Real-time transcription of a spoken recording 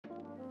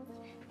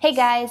Hey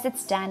guys,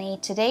 it's Danny.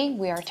 Today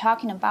we are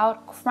talking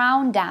about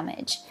crown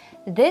damage.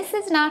 This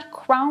is not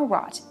crown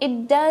rot.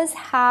 It does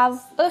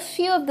have a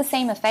few of the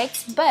same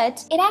effects,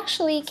 but it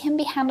actually can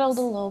be handled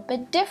a little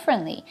bit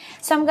differently.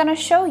 So I'm gonna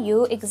show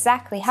you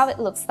exactly how it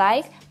looks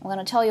like. I'm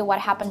gonna tell you what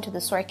happened to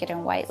this orchid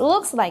and why it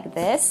looks like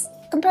this,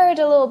 compare it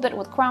a little bit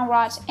with crown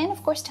rot, and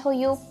of course tell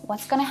you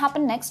what's gonna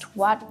happen next,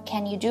 what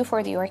can you do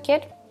for the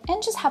orchid,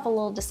 and just have a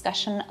little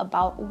discussion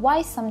about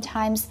why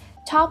sometimes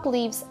top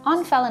leaves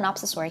on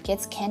Phalaenopsis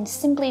orchids can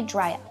simply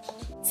dry up.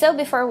 So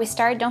before we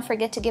start, don't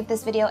forget to give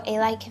this video a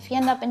like if you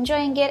end up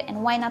enjoying it,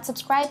 and why not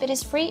subscribe? It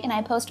is free and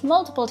I post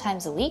multiple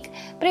times a week.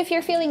 But if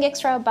you're feeling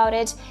extra about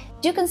it,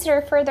 do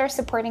consider further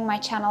supporting my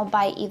channel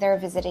by either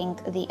visiting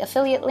the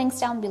affiliate links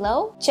down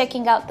below,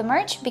 checking out the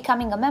merch,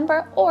 becoming a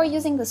member, or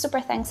using the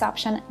super thanks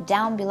option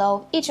down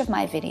below each of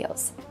my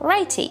videos.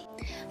 Righty,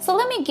 so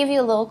let me give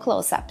you a little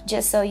close-up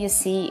just so you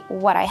see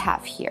what I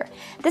have here.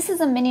 This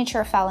is a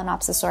miniature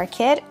Phalaenopsis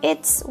orchid.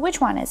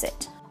 Which one is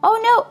it? Oh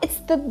no, it's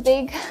the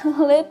big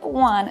lip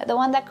one, the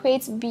one that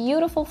creates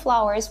beautiful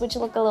flowers which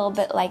look a little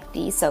bit like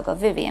the Sogo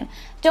Vivian.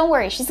 Don't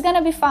worry, she's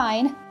gonna be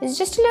fine. It's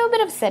just a little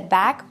bit of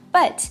setback,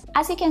 but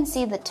as you can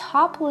see, the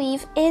top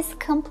leaf is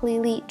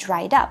completely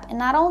dried up. And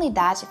not only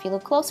that, if you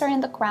look closer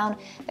in the crown,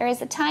 there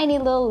is a tiny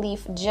little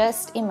leaf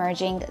just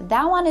emerging.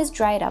 That one is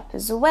dried up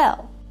as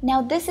well.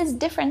 Now this is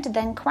different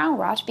than crown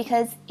rot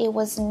because it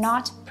was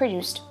not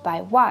produced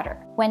by water.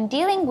 When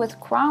dealing with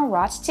crown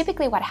rot,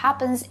 typically what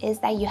happens is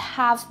that you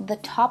have the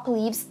top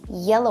leaves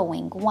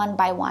yellowing one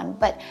by one,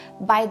 but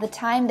by the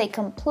time they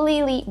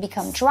completely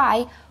become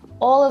dry,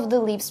 all of the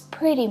leaves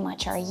pretty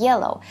much are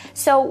yellow.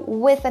 So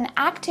with an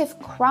active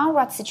crown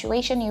rot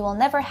situation, you will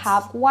never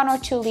have one or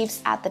two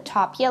leaves at the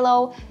top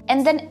yellow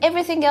and then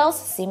everything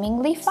else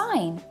seemingly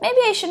fine. Maybe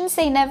I shouldn't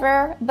say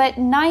never, but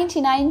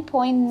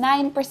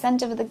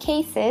 99.9% of the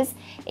cases,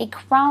 a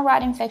crown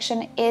rot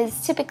infection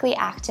is typically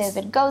active.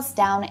 It goes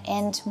down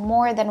and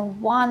more than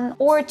one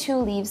or two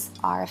leaves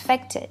are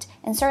affected.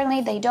 And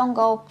certainly they don't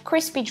go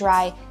crispy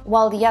dry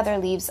while the other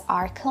leaves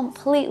are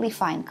completely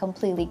fine,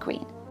 completely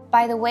green.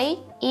 By the way,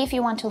 if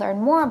you want to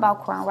learn more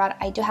about crown rot,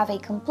 I do have a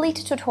complete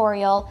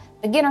tutorial,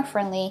 beginner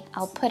friendly.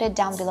 I'll put it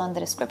down below in the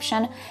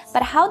description.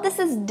 But how this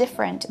is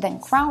different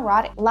than crown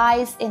rot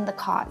lies in the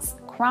cause.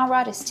 Crown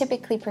rot is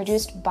typically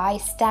produced by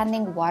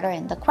standing water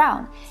in the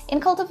crown.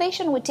 In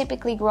cultivation, we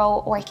typically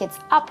grow orchids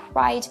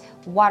upright.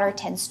 Water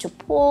tends to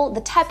pool.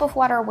 The type of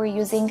water we're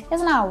using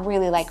is not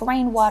really like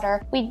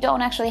rainwater. We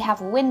don't actually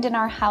have wind in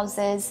our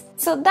houses.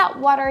 So that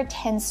water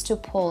tends to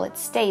pool. It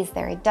stays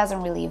there. It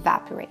doesn't really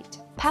evaporate.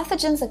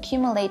 Pathogens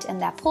accumulate in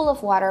that pool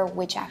of water,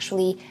 which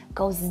actually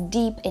goes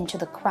deep into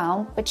the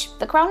crown, which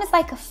the crown is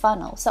like a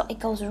funnel. So it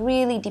goes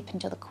really deep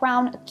into the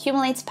crown,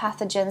 accumulates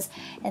pathogens,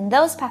 and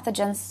those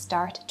pathogens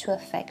start to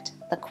affect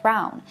the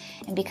crown.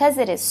 And because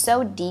it is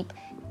so deep,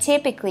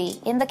 typically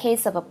in the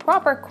case of a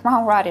proper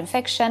crown rot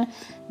infection,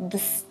 the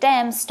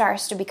stem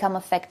starts to become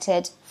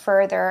affected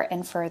further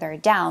and further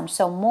down.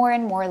 So more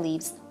and more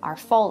leaves are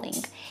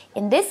falling.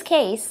 In this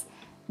case,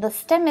 the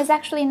stem is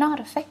actually not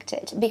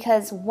affected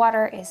because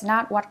water is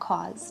not what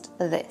caused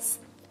this.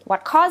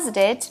 What caused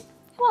it?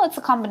 Well, it's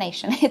a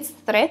combination. It's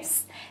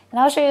thrips, and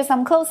I'll show you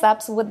some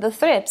close-ups with the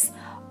thrips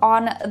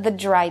on the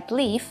dried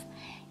leaf,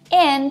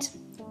 and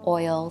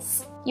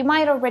oils. You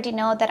might already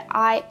know that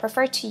I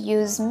prefer to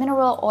use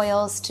mineral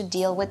oils to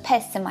deal with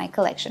pests in my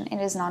collection. It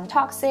is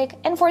non-toxic,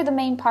 and for the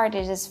main part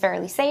it is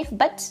fairly safe,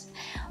 but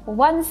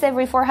once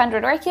every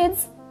 400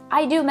 orchids,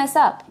 I do mess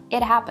up.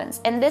 It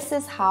happens. And this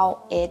is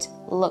how it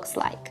looks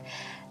like.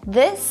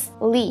 This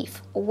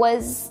leaf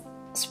was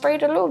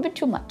sprayed a little bit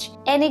too much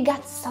and it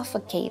got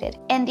suffocated.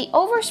 And the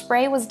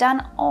overspray was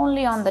done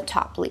only on the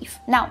top leaf.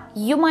 Now,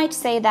 you might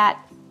say that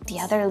the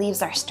other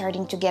leaves are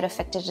starting to get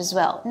affected as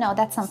well. No,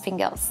 that's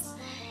something else.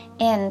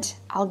 And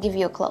I'll give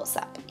you a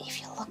close-up.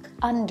 If you look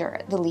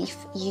under the leaf,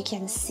 you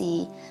can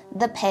see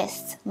the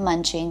pests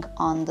munching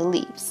on the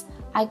leaves.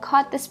 I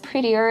caught this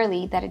pretty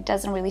early that it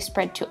doesn't really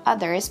spread to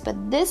others,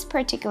 but this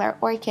particular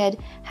orchid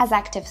has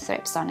active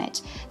thrips on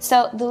it.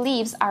 So the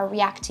leaves are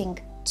reacting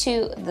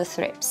to the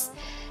thrips.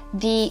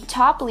 The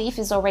top leaf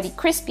is already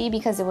crispy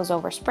because it was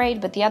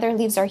oversprayed, but the other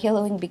leaves are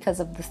yellowing because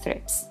of the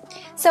thrips.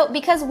 So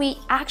because we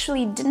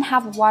actually didn't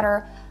have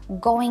water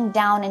going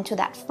down into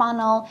that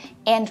funnel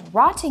and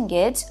rotting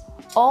it,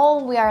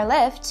 all we are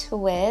left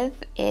with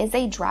is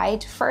a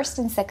dried first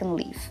and second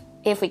leaf,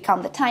 if we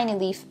count the tiny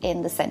leaf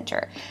in the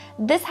center.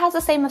 This has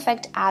the same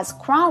effect as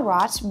crown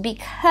rot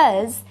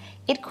because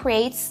it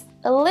creates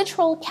a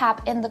literal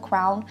cap in the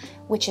crown,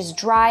 which is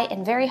dry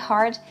and very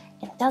hard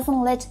and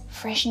doesn't let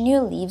fresh new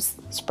leaves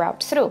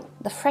sprout through.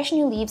 The fresh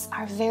new leaves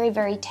are very,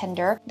 very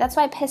tender. That's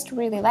why pests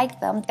really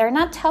like them. They're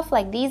not tough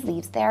like these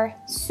leaves, they're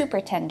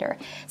super tender.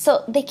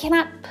 So they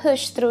cannot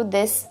push through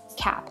this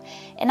cap.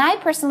 And I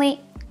personally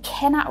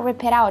cannot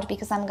rip it out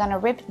because I'm gonna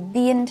rip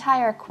the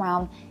entire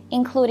crown,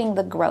 including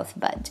the growth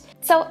bud.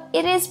 So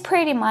it is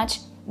pretty much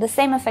the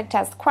same effect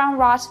as crown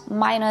rot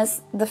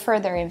minus the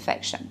further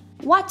infection.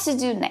 What to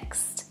do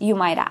next? you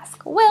might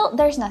ask? Well,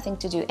 there's nothing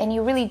to do, and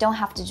you really don't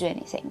have to do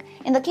anything.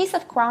 In the case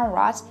of crown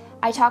rot,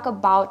 I talk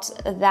about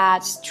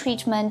that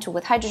treatment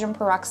with hydrogen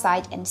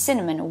peroxide and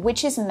cinnamon,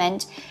 which is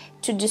meant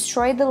to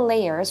destroy the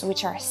layers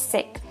which are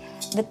sick.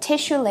 The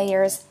tissue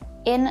layers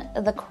in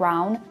the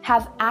crown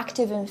have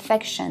active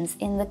infections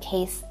in the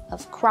case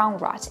of crown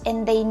rot,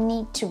 and they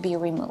need to be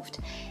removed.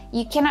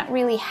 You cannot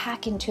really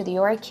hack into the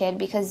orchid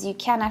because you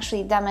can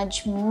actually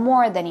damage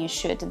more than you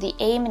should. The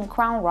aim in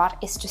crown rot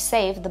is to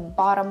save the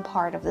bottom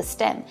part of the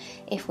stem.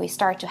 If we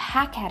start to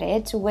hack at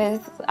it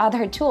with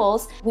other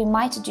tools, we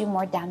might do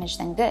more damage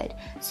than good.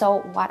 So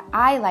what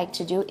I like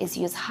to do is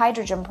use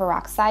hydrogen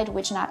peroxide,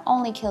 which not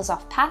only kills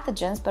off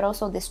pathogens, but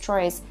also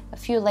destroys a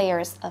few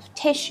layers of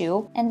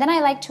tissue. And then I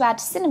like to add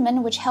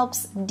cinnamon, which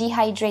helps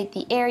dehydrate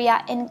the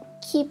area and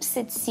keeps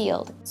it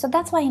sealed. So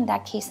that's why in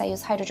that case I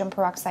use hydrogen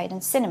peroxide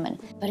and cinnamon.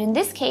 But in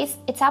this case,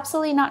 it's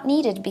absolutely not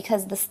needed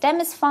because the stem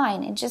is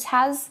fine. It just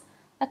has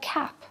a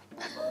cap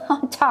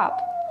on top.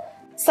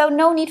 So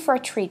no need for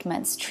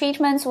treatments.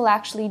 Treatments will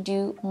actually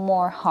do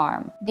more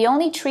harm. The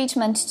only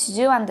treatment to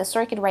do on this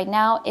orchid right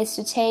now is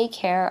to take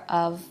care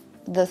of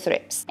the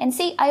thrips. And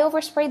see, I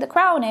oversprayed the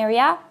crown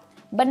area,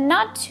 but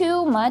not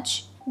too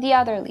much the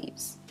other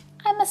leaves.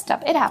 I messed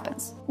up, it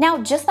happens. Now,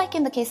 just like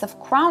in the case of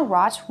crown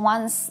rot,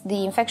 once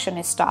the infection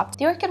is stopped,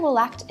 the orchid will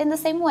act in the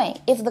same way.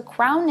 If the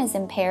crown is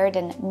impaired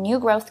and new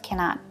growth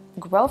cannot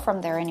grow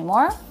from there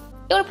anymore,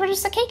 it will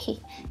produce a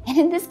keiki. And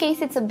in this case,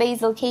 it's a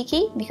basal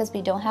keiki because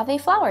we don't have a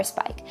flower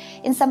spike.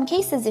 In some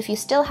cases, if you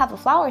still have a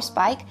flower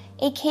spike,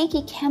 a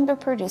keiki can be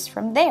produced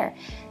from there.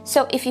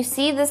 So if you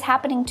see this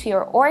happening to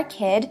your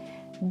orchid,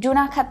 do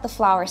not cut the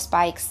flower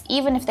spikes,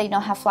 even if they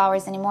don't have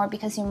flowers anymore,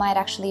 because you might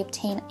actually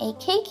obtain a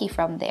keiki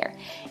from there.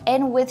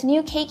 And with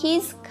new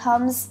keikis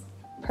comes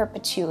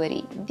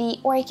perpetuity. The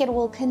orchid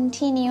will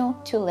continue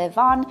to live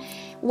on.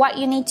 What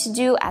you need to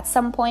do at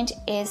some point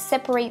is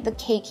separate the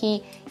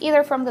keiki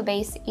either from the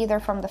base, either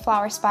from the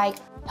flower spike,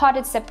 pot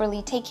it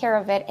separately, take care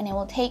of it, and it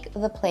will take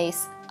the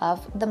place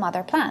of the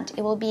mother plant.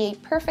 It will be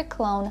a perfect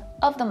clone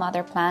of the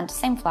mother plant,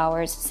 same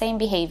flowers, same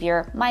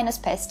behavior, minus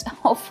pest,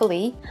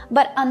 hopefully.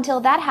 But until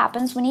that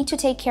happens, we need to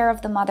take care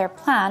of the mother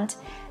plant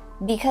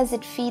because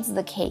it feeds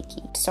the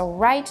keiki. So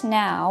right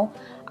now,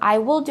 I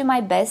will do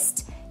my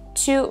best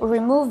to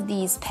remove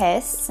these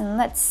pests, and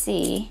let's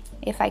see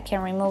if I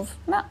can remove.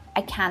 No,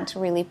 I can't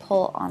really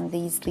pull on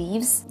these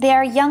leaves. They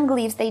are young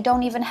leaves, they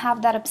don't even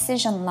have that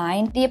abscission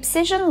line. The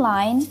abscission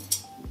line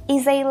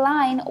is a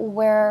line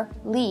where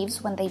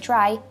leaves, when they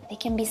dry, they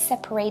can be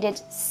separated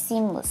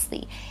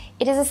seamlessly.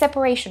 It is a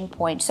separation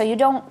point, so you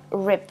don't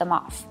rip them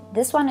off.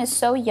 This one is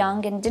so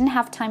young and didn't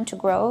have time to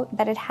grow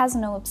that it has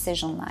no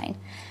abscission line.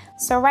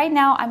 So right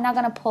now, I'm not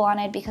gonna pull on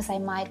it because I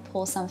might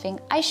pull something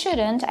I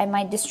shouldn't. I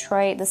might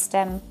destroy the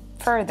stem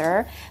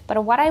further,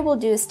 but what I will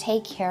do is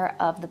take care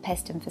of the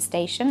pest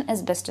infestation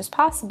as best as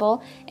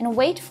possible and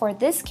wait for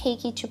this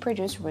keiki to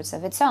produce roots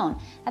of its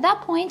own. At that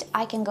point,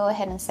 I can go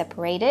ahead and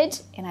separate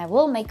it, and I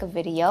will make a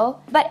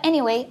video. But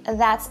anyway,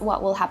 that's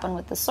what will happen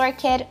with this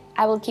orchid.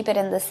 I will keep it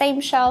in the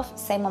same shelf,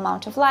 same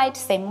amount of light,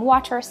 same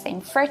water, same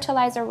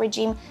fertilizer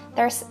regime.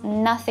 There's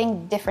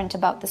nothing different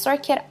about this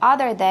orchid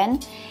other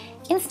than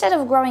instead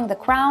of growing the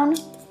crown,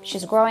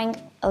 she's growing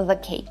the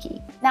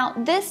keiki. Now,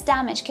 this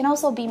damage can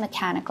also be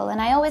mechanical,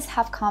 and I always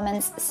have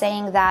comments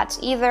saying that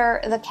either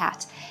the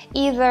cat,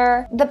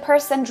 either the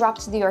person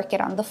dropped the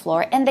orchid on the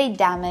floor and they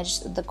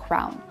damaged the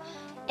crown.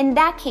 In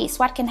that case,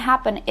 what can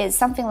happen is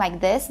something like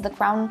this. The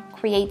crown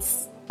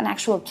creates an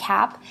actual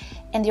cap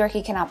and the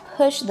orchid cannot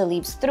push the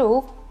leaves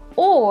through,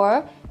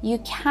 or you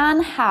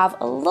can have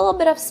a little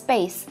bit of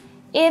space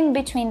in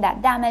between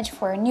that damage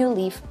for a new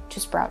leaf to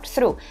sprout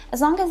through.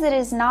 As long as it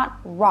is not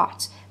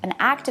rot, an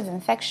active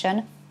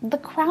infection, the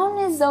crown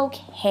is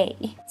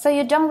okay. So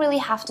you don't really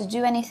have to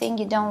do anything,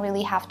 you don't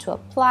really have to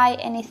apply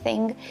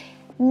anything,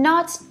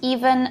 not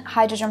even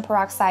hydrogen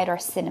peroxide or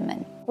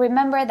cinnamon.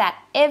 Remember that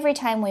every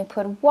time we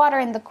put water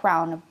in the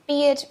crown,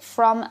 be it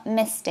from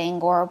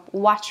misting or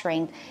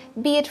watering,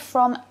 be it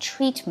from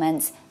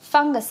treatments,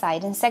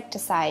 fungicide,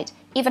 insecticide,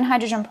 even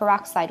hydrogen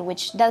peroxide,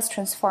 which does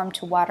transform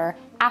to water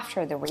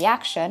after the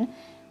reaction,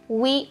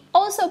 we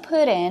also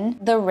put in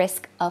the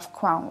risk of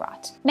crown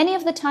rot. Many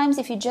of the times,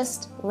 if you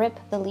just rip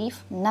the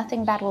leaf,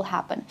 nothing bad will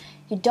happen.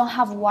 You don't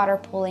have water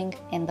pooling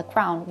in the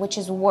crown, which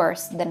is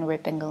worse than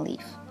ripping a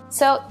leaf.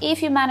 So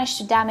if you manage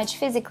to damage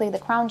physically the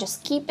crown,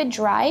 just keep it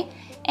dry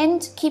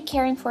and keep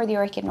caring for the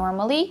orchid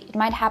normally. It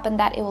might happen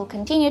that it will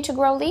continue to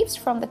grow leaves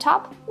from the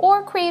top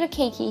or create a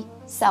keiki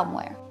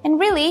somewhere. And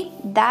really,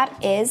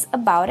 that is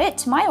about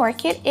it. My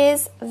orchid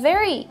is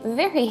very,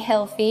 very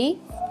healthy.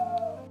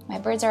 My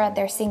birds are at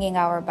their singing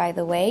hour, by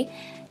the way.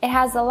 It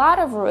has a lot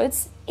of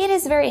roots. It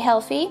is very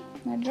healthy.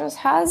 It just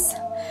has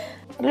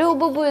a little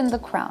boo-boo in the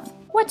crown.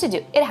 What to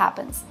do? It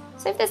happens.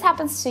 So if this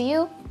happens to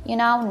you, you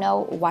now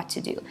know what to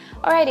do.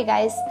 Alrighty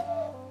guys,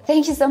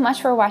 Thank you so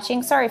much for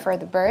watching. Sorry for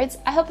the birds.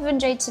 I hope you've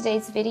enjoyed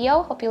today's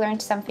video. Hope you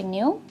learned something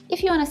new.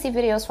 If you want to see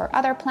videos for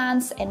other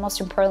plants and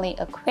most importantly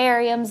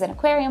aquariums and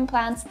aquarium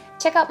plants,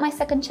 check out my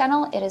second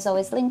channel. It is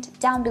always linked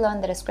down below in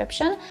the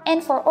description.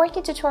 And for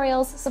orchid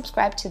tutorials,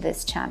 subscribe to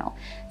this channel.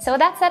 So with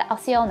that said, I'll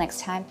see you all next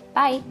time.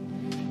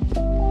 Bye!